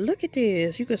of here. Look at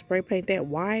this. You can spray paint that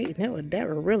white. That would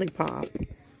really pop.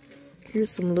 Here's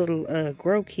some little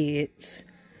grow kits.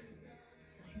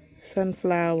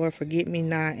 Sunflower,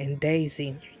 forget-me-not, and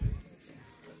daisy.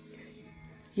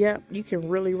 Yep, you can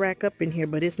really rack up in here,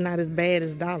 but it's not as bad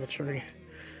as Dollar Tree.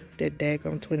 That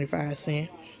daggone 25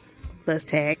 cents. Plus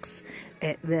tax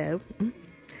at the...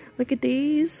 Look at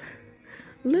these.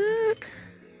 Look.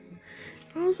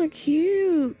 Those are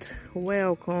cute.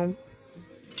 Welcome.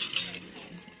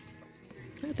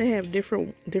 They have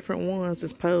different ones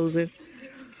that's posing.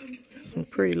 Some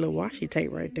pretty little washi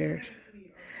tape right there.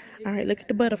 All right, look at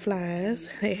the butterflies.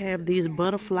 They have these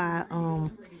butterfly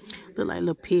look like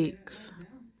little pigs.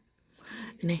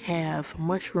 And they have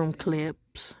mushroom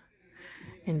clips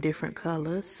in different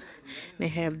colors. They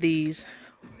have these.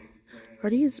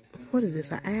 Are these, what is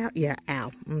this, an owl? Yeah,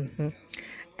 owl.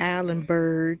 Owl and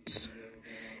birds.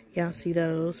 Y'all see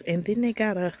those? And then they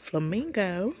got a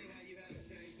flamingo.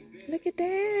 Look at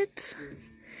that.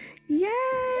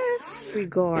 Yes. Fairy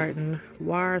garden.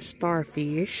 Wire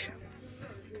starfish.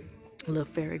 A little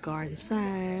fairy garden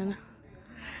sign.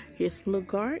 Here's some little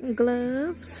garden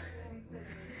gloves.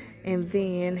 And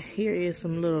then here is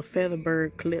some little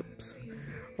featherbird clips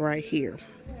right here.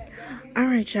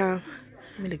 Alright, y'all.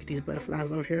 Let me look at these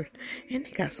butterflies over here. And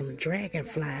they got some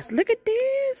dragonflies. Look at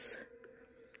this.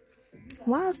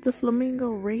 Why is the flamingo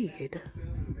red?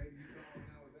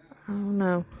 I don't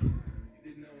know.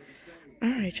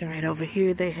 Alright, y'all. Over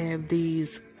here they have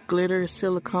these glitter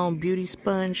silicone beauty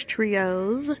sponge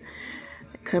trios. They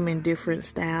come in different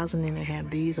styles. And then they have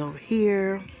these over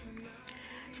here.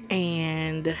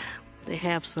 And they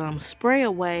have some spray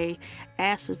away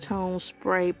acetone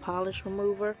spray polish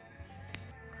remover.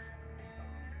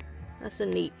 That's a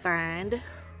neat find.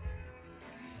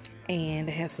 And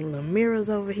they have some little mirrors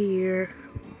over here.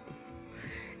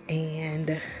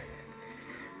 And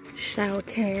shower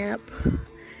cap,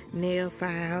 nail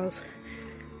files,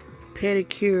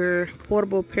 pedicure,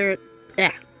 portable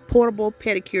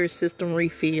pedicure system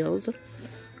refills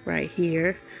right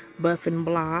here. Buffing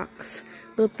blocks,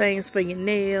 little things for your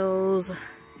nails,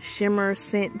 shimmer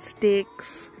scent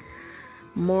sticks,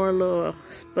 more little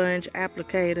sponge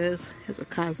applicators. Here's a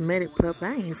cosmetic puff.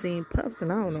 I ain't seen puffs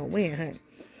and I don't know when, honey.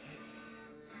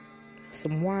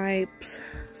 Some wipes,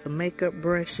 some makeup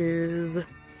brushes, a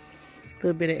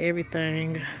little bit of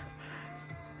everything.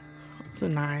 So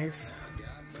nice.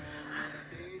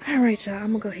 Alright, y'all,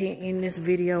 I'm gonna go ahead and end this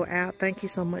video out. Thank you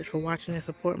so much for watching and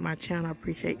supporting my channel. I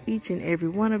appreciate each and every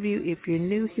one of you. If you're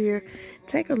new here,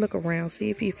 take a look around, see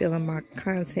if you're feeling my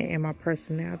content and my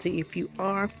personality. If you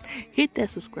are, hit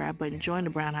that subscribe button, join the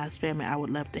Brown House family. I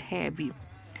would love to have you.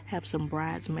 Have some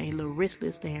bridesmaid little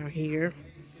wristlets down here,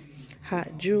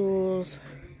 hot jewels,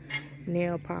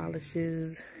 nail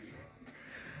polishes.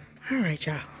 Alright,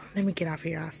 y'all, let me get off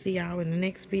here. I'll see y'all in the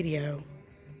next video.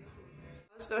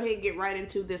 Let's go ahead and get right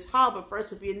into this haul. But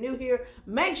first, if you're new here,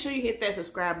 make sure you hit that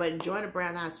subscribe button. Join the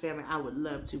Brown House family. I would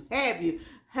love to have you.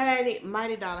 Honey,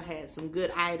 Mighty Dollar had some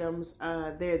good items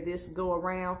there this go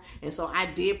around. And so I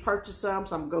did purchase some.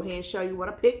 So I'm going to go ahead and show you what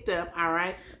I picked up. All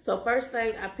right. So first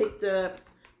thing I picked up,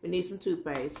 we need some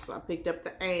toothpaste. So I picked up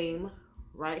the AIM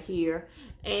right here.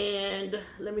 And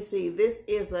let me see. This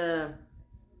is a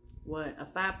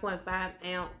 5.5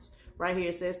 ounce. Right here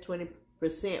it says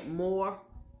 20% more.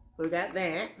 We got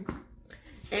that.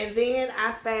 And then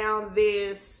I found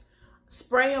this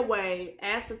spray away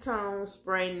acetone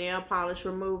spray nail polish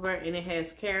remover, and it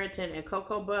has keratin and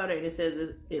cocoa butter, and it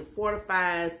says it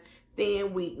fortifies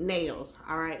thin weak nails.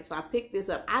 All right, so I picked this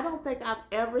up. I don't think I've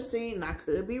ever seen, and I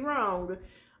could be wrong,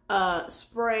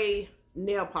 spray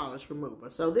nail polish remover.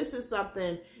 So this is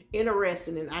something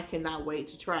interesting, and I cannot wait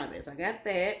to try this. I got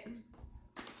that.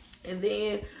 And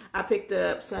then I picked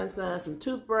up some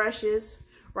toothbrushes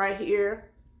right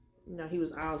here. You know, he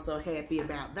was also happy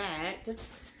about that.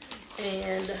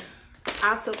 And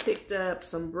I also picked up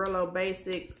some Brillo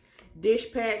Basics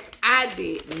dish packs. I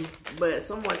didn't, but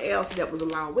someone else that was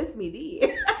along with me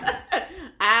did.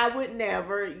 I would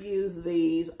never use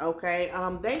these, okay?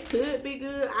 They could be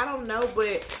good, I don't know,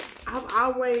 but I've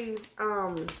always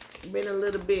been a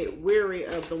little bit weary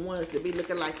of the ones that be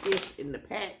looking like this in the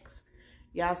packs.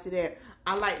 Y'all see that?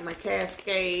 I like my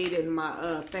Cascade and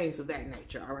my things of that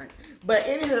nature, all right? But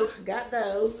anywho, got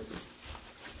those.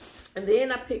 And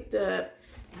then I picked up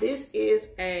This is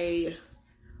a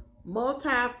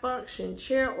multi-function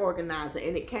chair organizer,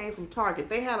 and it came from Target.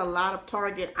 They had a lot of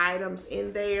Target items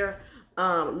in there.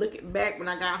 Looking back when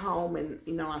I got home and,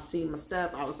 you know, I seen my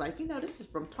stuff, I was like, you know, this is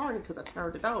from Target because I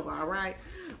turned it over, all right?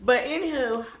 But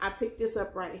anywho, I picked this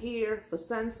up right here for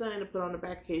Sun to put on the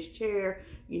back of his chair,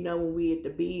 you know, when we at the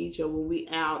beach or when we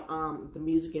out the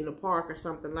music in the park or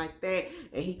something like that,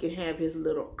 and he can have his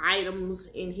little items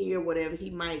in here, whatever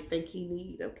he might think he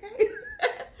need, okay?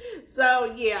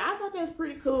 So, yeah, I thought that's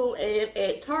pretty cool, and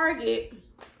at Target,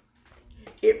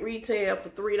 it retailed for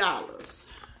 $3.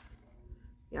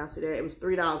 Y'all see that? It was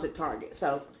 $3 at Target.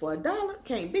 So, for $1,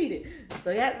 can't beat it.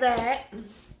 So, got that.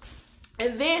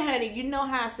 And then, honey, you know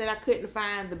how I said I couldn't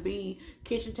find the B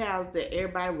kitchen towels that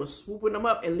everybody was swooping them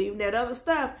up and leaving that other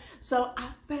stuff. So, I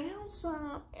found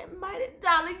some at Mighty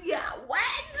Dollar. Yeah,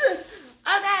 what?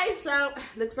 Okay, so,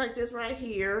 looks like this right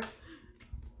here.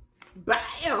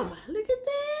 Bam! Look at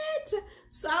that.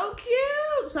 So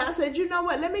cute. So I said, you know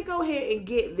what? Let me go ahead and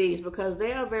get these because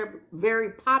they are very,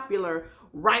 very popular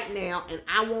right now. And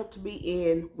I want to be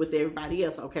in with everybody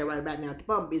else. Okay, right about now at the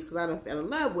Bumblebees because I done fell in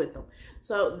love with them.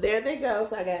 So there they go.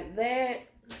 So I got that.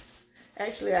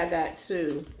 Actually, I got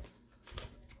two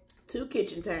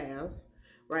kitchen towels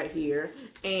right here.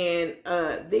 And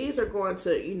these are going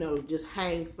to, you know, just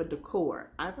hang for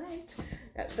decor. All right.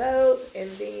 Got those.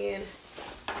 And then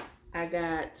I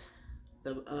got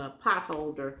the pot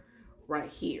holder right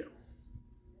here.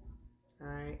 All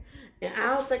right. And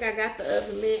I don't think I got the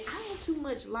oven mitt. I don't too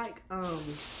much like, I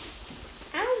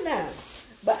don't know.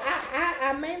 But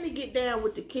I mainly get down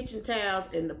with the kitchen towels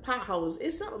and the pot holders.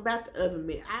 It's something about the oven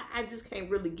mitt. I just can't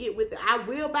really get with it. I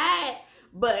will buy it,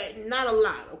 but not a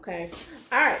lot, okay?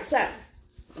 All right, so,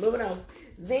 moving on.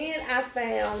 Then I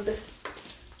found,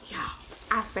 y'all,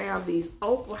 I found these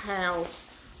Opal House,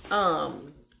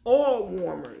 oil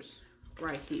warmers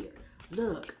right here.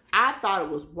 Look, I thought it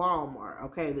was Walmart,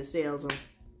 okay, that sells them.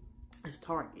 It's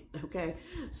Target, okay?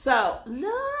 So,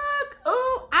 look,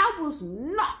 oh, I was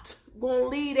not gonna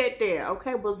leave that there,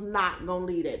 okay? Was not gonna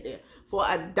leave that there. For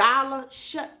 $1,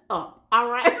 shut up,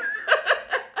 all right?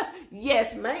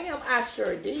 Yes, ma'am, I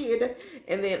sure did.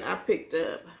 And then I picked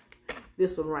up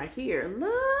this one right here.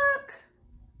 Look.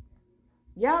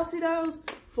 Y'all see those?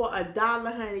 For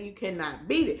 $1, honey, you cannot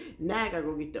beat it. Now I gotta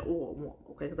go get the oil one,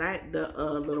 okay? Because I had the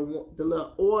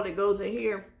little oil that goes in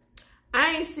here.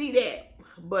 I ain't see that,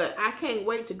 but I can't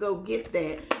wait to go get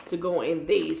that to go in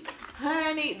these.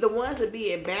 Honey, the ones that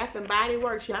be at Bath and Body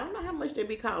Works, y'all don't know how much they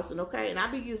be costing, okay? And I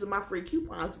be using my free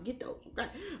coupons to get those, okay?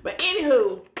 But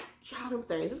anywho, y'all, them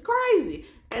things is crazy.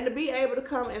 And to be able to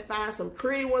come and find some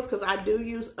pretty ones, because I do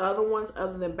use other ones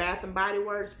other than Bath and Body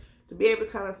Works, to be able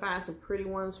to come and find some pretty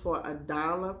ones for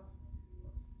 $1,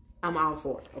 I'm all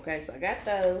for it. Okay, so I got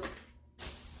those.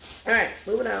 All right,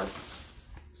 moving on.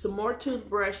 Some more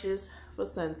toothbrushes for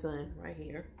Sun right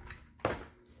here.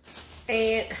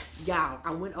 And y'all,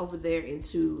 I went over there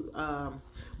into,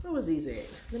 where was these at?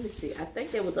 Let me see. I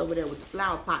think they was over there with the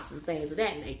flower pots and things of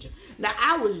that nature. Now,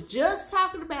 I was just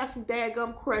talking about some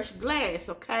daggum crushed glass,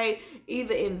 okay?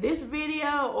 Either in this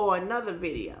video or another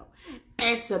video.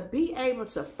 And to be able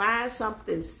to find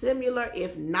something similar,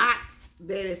 if not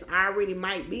that it's already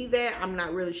might be there, I'm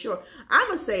not really sure. I'm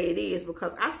going to say it is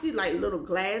because I see like little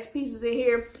glass pieces in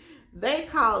here. They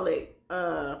call it,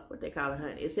 what they call it,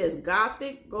 honey? It says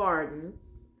Gothic Garden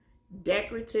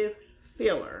Decorative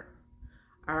Filler.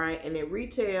 All right, and it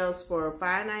retails for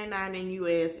 $5.99 in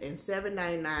US and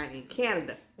 $7.99 in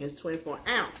Canada. It's 24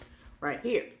 ounce right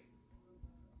here.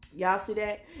 Y'all see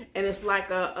that? And it's like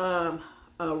a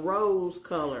rose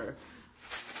color.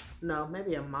 No,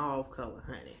 maybe a mauve color,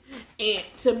 honey. And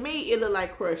to me, it looked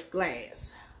like crushed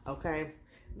glass. Okay,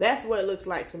 that's what it looks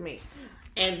like to me.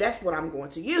 And that's what I'm going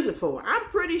to use it for. I'm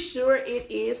pretty sure it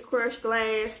is crushed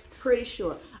glass. Pretty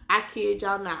sure. I kid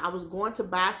y'all not. I was going to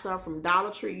buy some from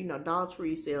Dollar Tree. You know, Dollar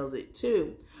Tree sells it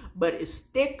too. But it's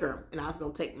thicker. And I was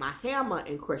going to take my hammer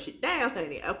and crush it down,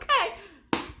 honey. Okay.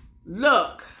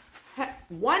 Look.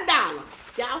 $1.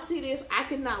 Y'all see this? I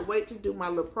cannot wait to do my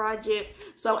little project.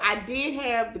 So I did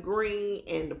have the green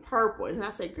and the purple. And I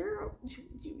said, girl,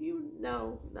 you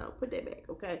no, put that back,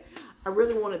 okay? I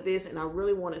really wanted this and I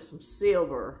really wanted some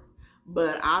silver.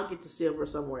 But I'll get the silver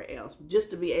somewhere else. Just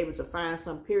to be able to find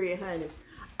some, period, honey.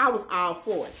 I was all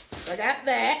for it. I got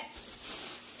that.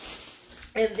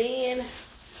 And then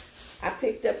I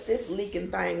picked up this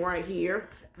leaking thing right here.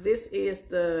 This is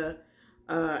the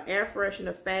air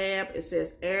freshener Fab. It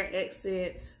says Air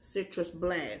Accents Citrus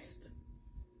Blast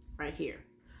right here.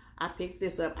 I picked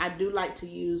this up. I do like to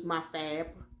use my Fab.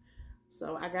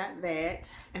 So I got that.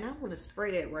 And I want to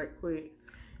spray that right quick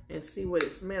and see what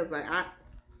it smells like.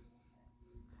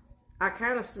 I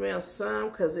kind of smell some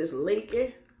because it's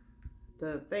leaking.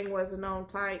 The thing wasn't on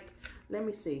tight. Let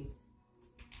me see.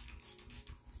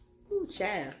 Ooh,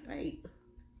 child. Wait.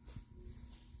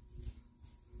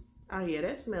 Oh, yeah,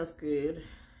 that smells good.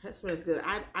 That smells good.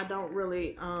 I don't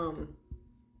really, let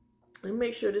me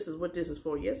make sure this is what this is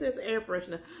for. Yes, it's air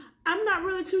freshener. I'm not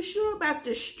really too sure about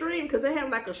the stream because they have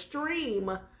like a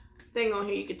stream thing on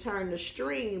here. You can turn the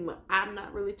stream. I'm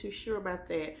not really too sure about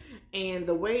that. And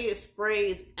the way it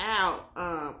sprays out,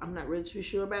 I'm not really too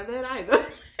sure about that either.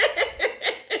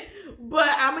 But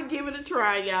I'm going to give it a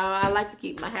try, y'all. I like to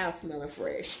keep my house smelling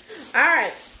fresh. All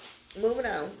right, moving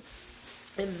on.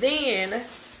 And then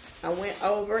I went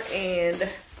over and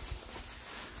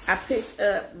I picked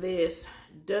up this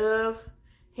Dove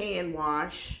hand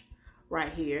wash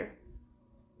right here.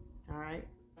 All right.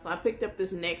 So I picked up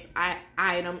this next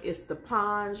item. It's the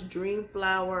Pond's Dream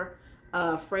Flower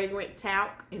fragrant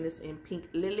talc, and it's in Pink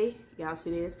Lily. Y'all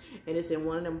see this? And it's in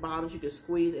one of them bottles you can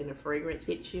squeeze and the fragrance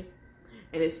hits you.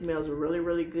 And it smells really,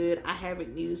 really good. I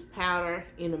haven't used powder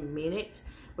in a minute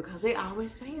because they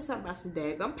always saying something about some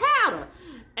daggum powder.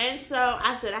 And so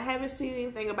I said, I haven't seen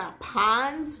anything about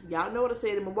Pond's. Y'all know what I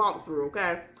said in my walkthrough,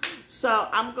 okay? So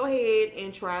I'm going to go ahead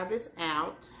and try this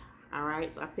out. All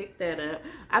right, so I picked that up.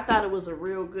 I thought it was a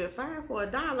real good find for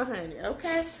 $1, honey,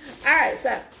 okay? All right,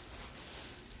 so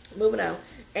moving on.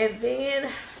 And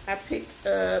then I picked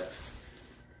up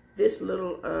this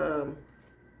little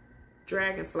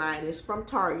dragonfly, and it's from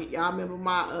Target. Y'all remember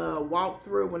my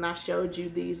walkthrough when I showed you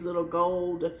these little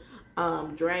gold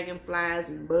dragonflies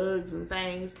and bugs and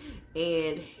things,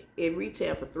 and it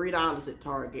retailed for $3 at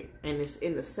Target, and it's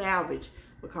in the salvage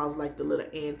because like the little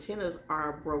antennas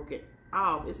are broken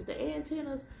off. Is it the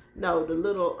antennas? No, the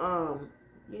little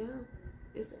yeah,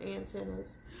 it's the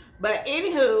antennas. But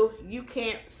anywho, you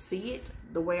can't see it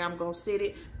the way I'm gonna sit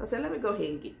it. I said, let me go ahead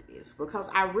and get this because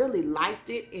I really liked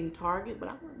it in Target, but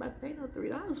I wasn't about to pay no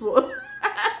 $3 for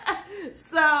it.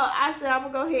 So I said,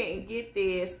 I'm gonna go ahead and get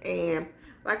this, and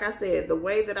like I said, the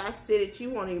way that I sit it,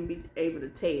 you won't even be able to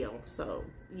tell. So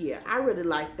yeah, I really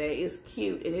like that. It's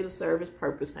cute and it'll serve its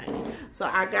purpose, honey. So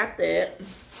I got that.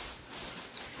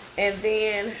 And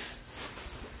then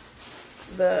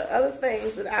the other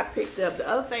things that I picked up, the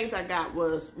other things I got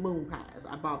was moon pies.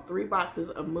 I bought 3 boxes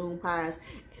of moon pies,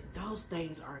 and those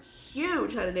things are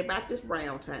huge, honey. They're about this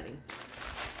round, honey.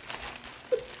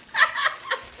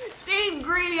 Team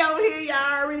greedy over here,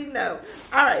 y'all already know.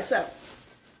 All right, so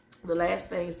the last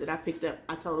things that I picked up,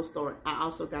 I told a story. I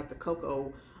also got the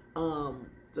cocoa,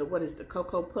 what is the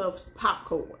Cocoa Puffs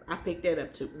popcorn. I picked that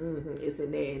up too. It's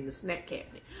in there in the snack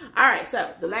cabinet. All right, so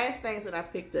the last things that I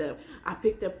picked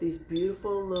up these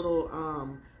beautiful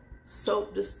little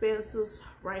soap dispensers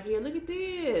right here. Look at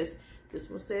this. This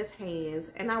one says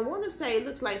hands, and I want to say it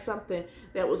looks like something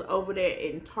that was over there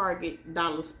in Target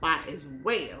Dollar Spot as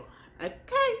well.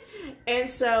 Okay, and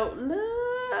so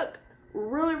look,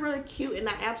 really, really cute, and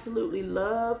I absolutely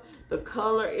love the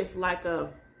color. It's like a,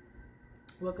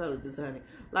 what color is this, honey?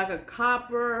 Like a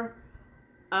copper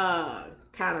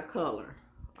kind of color,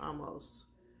 almost.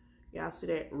 Y'all see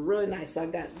that? Really nice. So I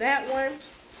got that one.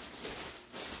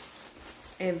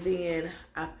 And then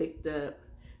I picked up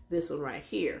this one right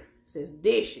here. It says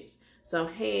dishes. So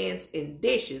hands and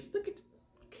dishes. Look at,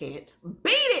 can't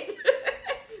beat it.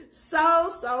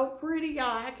 So pretty,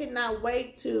 y'all. I cannot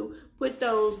wait to put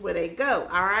those where they go.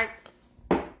 All right.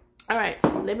 All right.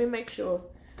 Let me make sure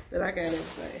that I got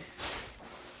everything.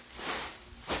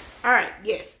 All right,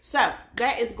 yes, so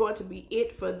that is going to be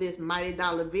it for this Mighty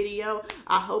Dollar video.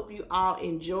 I hope you all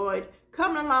enjoyed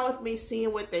coming along with me,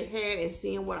 seeing what they had and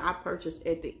seeing what I purchased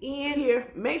at the end here.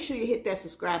 Make sure you hit that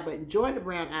subscribe button. Join the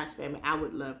Brown Eyes family. I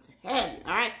would love to have you,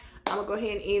 all right? I'm going to go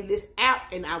ahead and end this out,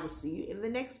 and I will see you in the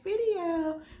next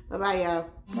video. Bye-bye,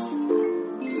 y'all.